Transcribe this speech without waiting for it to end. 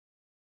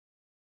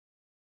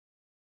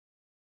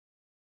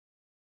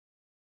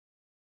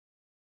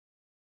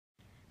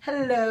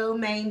Hello,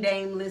 Main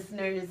Dame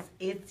listeners.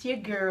 It's your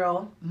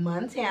girl,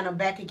 Montana,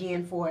 back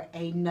again for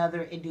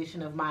another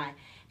edition of my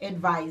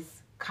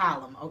advice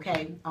column,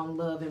 okay, on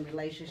love and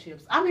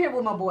relationships. I'm here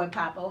with my boy,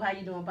 Papo. How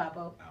you doing,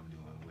 Papo? I'm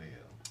doing well.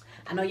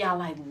 I know y'all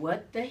like,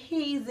 what the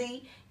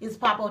heezy is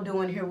Papo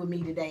doing here with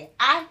me today?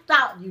 I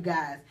thought, you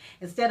guys,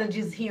 instead of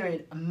just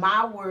hearing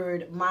my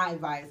word, my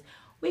advice,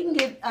 we can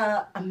get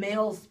a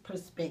male's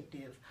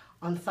perspective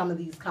on some of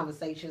these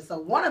conversations. So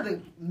one of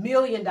the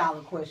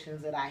million-dollar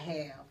questions that I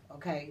have,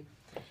 okay,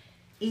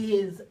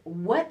 is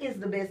what is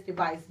the best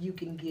advice you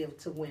can give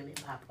to women,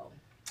 Papo?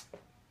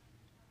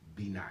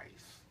 Be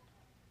nice.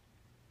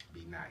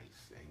 Be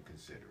nice and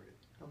considerate.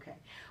 Okay.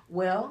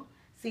 Well,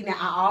 see, now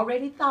I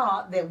already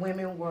thought that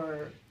women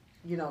were,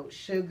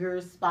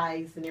 sugar,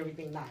 spice, and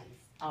everything nice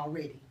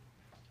already.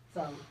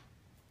 So.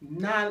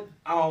 Not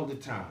all the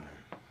time.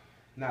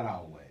 Not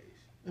always.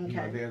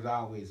 Okay. There's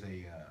always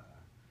a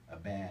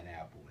bad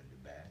apple in the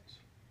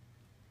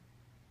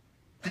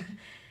batch.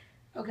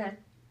 Okay.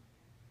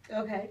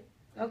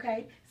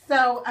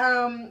 So,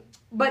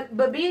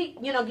 but be,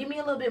 give me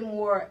a little bit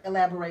more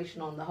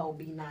elaboration on the whole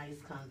be nice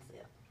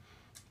concept.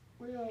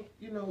 Well,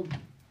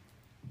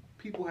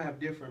 people have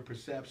different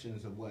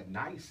perceptions of what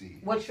nice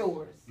is. What's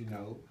yours?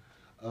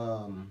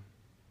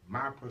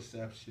 My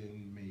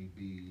perception may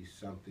be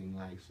something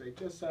like, say,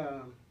 just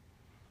when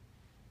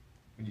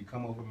you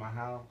come over my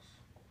house,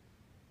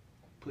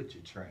 put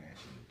your trash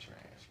in the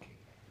trash can.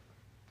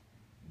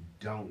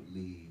 Don't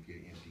leave your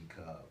empty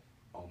cup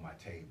on my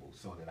table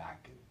so that I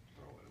can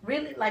throw it away.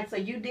 Really? Like, so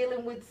you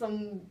dealing with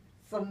some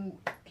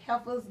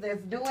heifers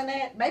that's doing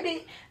that?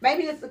 Maybe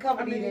it's the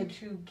company that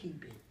you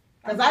keep it.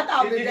 Because I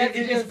thought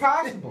it's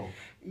possible.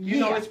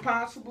 It's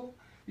possible.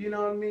 You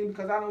know what I mean?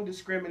 Because I don't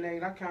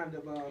discriminate. I kind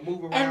of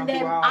move around. And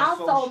then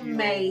also social...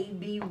 may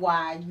be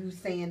why you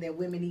saying that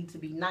women need to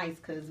be nice,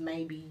 because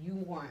maybe you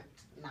weren't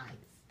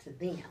nice to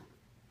them,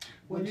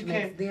 which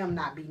makes them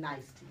not be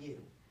nice to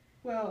you.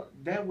 Well,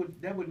 that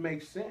would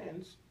make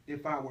sense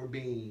if I were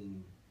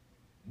being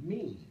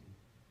mean.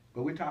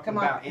 But we're talking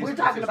about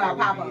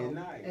Papo,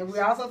 nice. And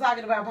we're also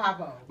talking about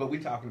Papo. But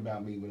we're talking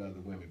about me with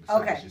other women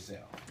besides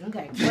yourself.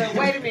 Okay. Well,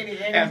 wait a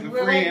minute. As a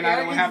friend, I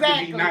don't have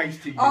to be nice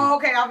to you. Oh,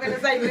 okay. I'm going to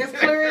say, let's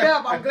clear it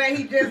up. I'm glad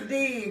he just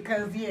did,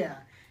 because,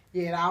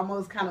 it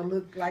almost kind of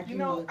looked like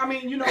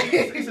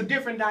it's a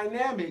different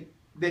dynamic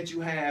that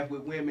you have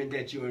with women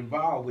that you're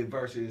involved with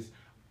versus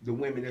the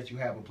women that you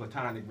have a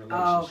platonic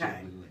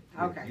relationship with.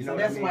 Okay. So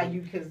that's why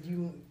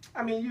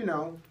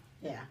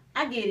Yeah,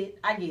 I get it.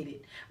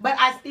 But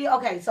I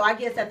still, so I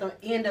guess at the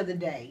end of the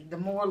day, the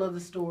moral of the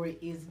story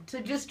is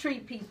to just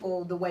treat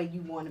people the way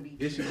you want to be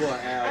treated. It's your boy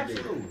Al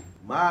there.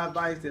 My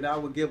advice that I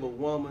would give a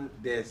woman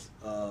that's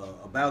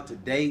about to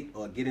date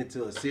or get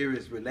into a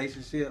serious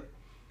relationship,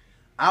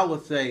 I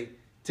would say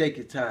take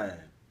your time.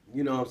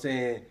 You know what I'm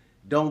saying?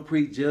 Don't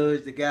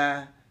prejudge the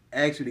guy.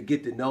 Actually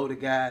get to know the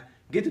guy.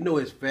 Get to know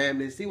his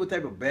family. See what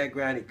type of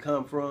background he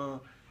come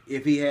from.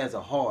 If he has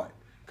a heart.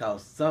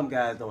 Because some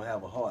guys don't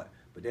have a heart.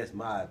 But that's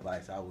my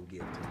advice I would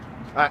give to him.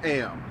 I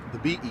am the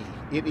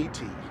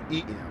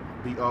BENETEMBRY,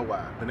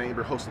 Benet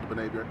Ember, host of the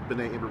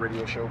Benet Ember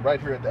radio show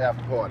right here at the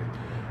after party.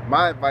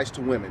 My advice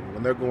to women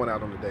when they're going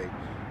out on a date,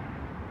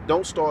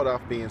 don't start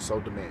off being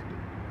so demanding.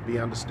 Be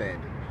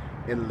understanding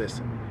and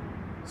listen.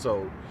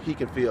 So he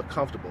can feel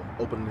comfortable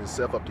opening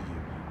himself up to you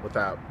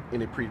without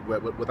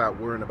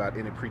worrying about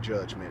any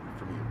prejudgment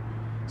from you.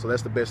 So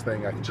that's the best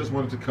thing I can just do.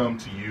 wanted to come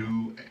to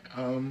you,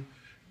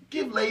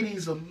 give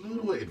ladies a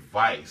little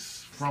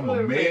advice from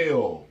a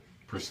male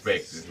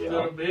perspective. A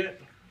little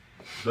bit.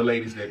 The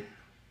ladies that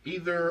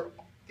either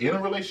in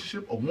a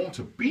relationship or want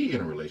to be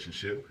in a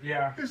relationship.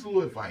 Yeah. Here's a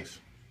little advice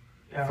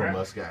from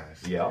us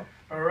guys. Yeah.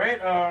 All right.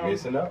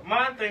 Listen up.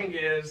 My thing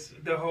is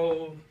the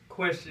whole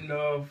question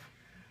of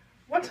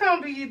what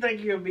time do you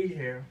think you'll be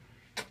here?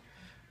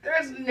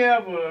 There's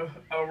never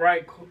a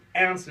right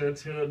answer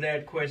to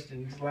that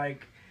question. It's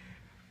like,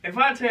 if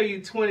I tell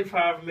you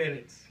 25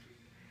 minutes,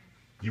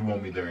 you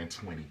want me there in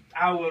 20.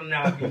 I will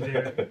not be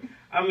there.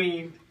 I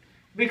mean,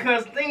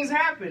 because things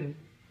happen.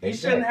 You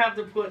shouldn't have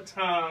to put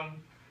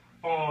time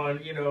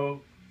on,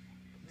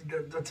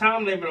 the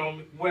time limit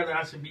on whether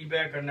I should be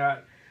back or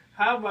not.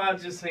 How about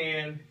just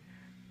saying,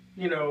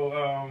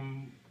 have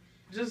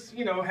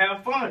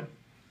fun.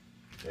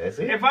 That's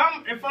it. If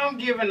I'm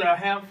giving a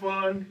have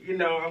fun,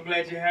 I'm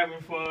glad you're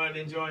having fun,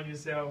 enjoying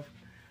yourself.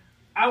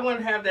 I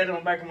wouldn't have that on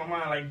the back of my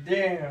mind like,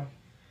 damn,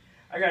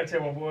 I gotta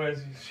tell my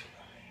boys.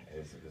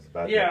 It's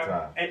about that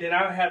time. And then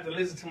I have to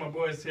listen to my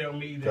boys tell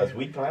me that. Because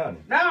we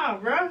clowning. Nah,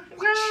 bro.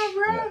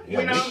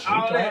 Yeah,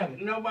 all that.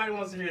 Nobody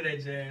wants to hear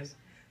that jazz.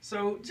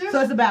 So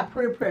it's about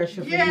peer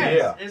pressure for you.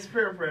 Yes, it's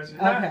peer pressure.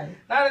 Okay.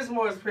 Not as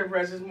more as peer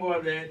pressure, it's more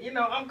that,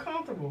 I'm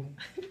comfortable.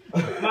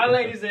 My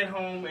lady's at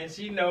home and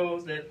she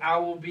knows that I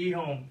will be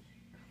home.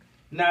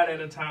 Not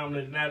at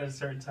a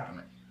certain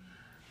time.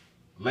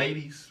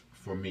 Ladies,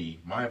 for me,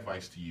 my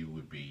advice to you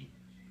would be,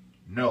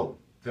 know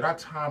that our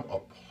time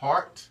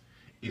apart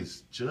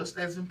is just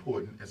as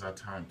important as our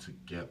time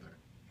together.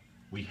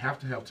 We have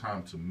to have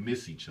time to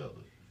miss each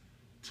other,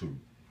 to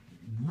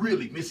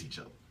really miss each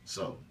other.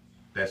 So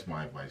that's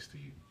my advice to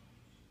you.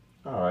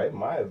 All right,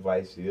 my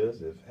advice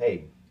is if,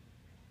 hey,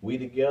 we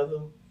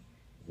together,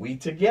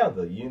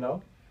 you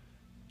know.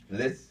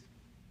 Let's,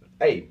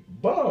 hey,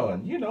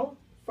 bond, you know.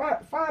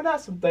 Find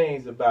out some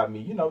things about me,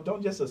 you know.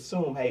 Don't just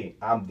assume, hey,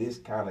 I'm this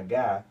kind of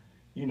guy.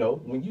 You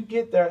know, when you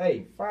get there,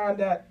 hey,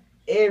 find out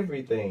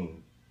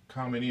everything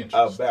Common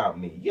interest. about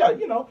me. Yeah,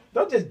 you know,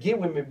 don't just get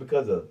with me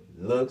because of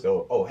looks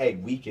or, oh, hey,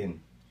 we can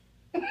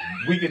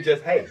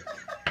just, hey,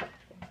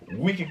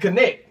 we can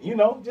connect, you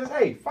know. Just,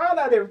 hey, find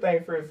out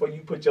everything first before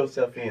you put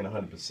yourself in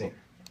 100%.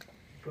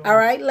 All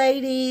right,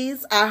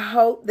 ladies, I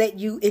hope that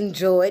you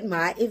enjoyed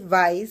my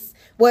advice.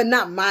 Well,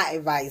 not my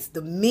advice,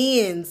 the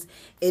men's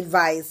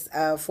advice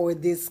for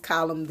this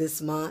column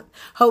this month.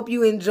 Hope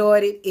you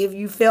enjoyed it. If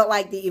you felt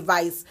like the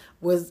advice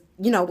was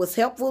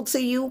helpful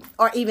to you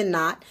or even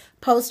not,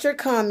 post your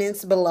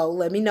comments below.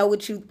 Let me know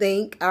what you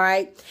think, all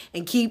right?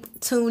 And keep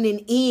tuning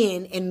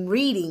in and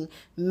reading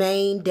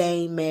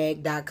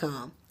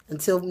MainDameMag.com.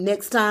 Until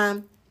next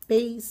time,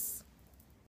 peace.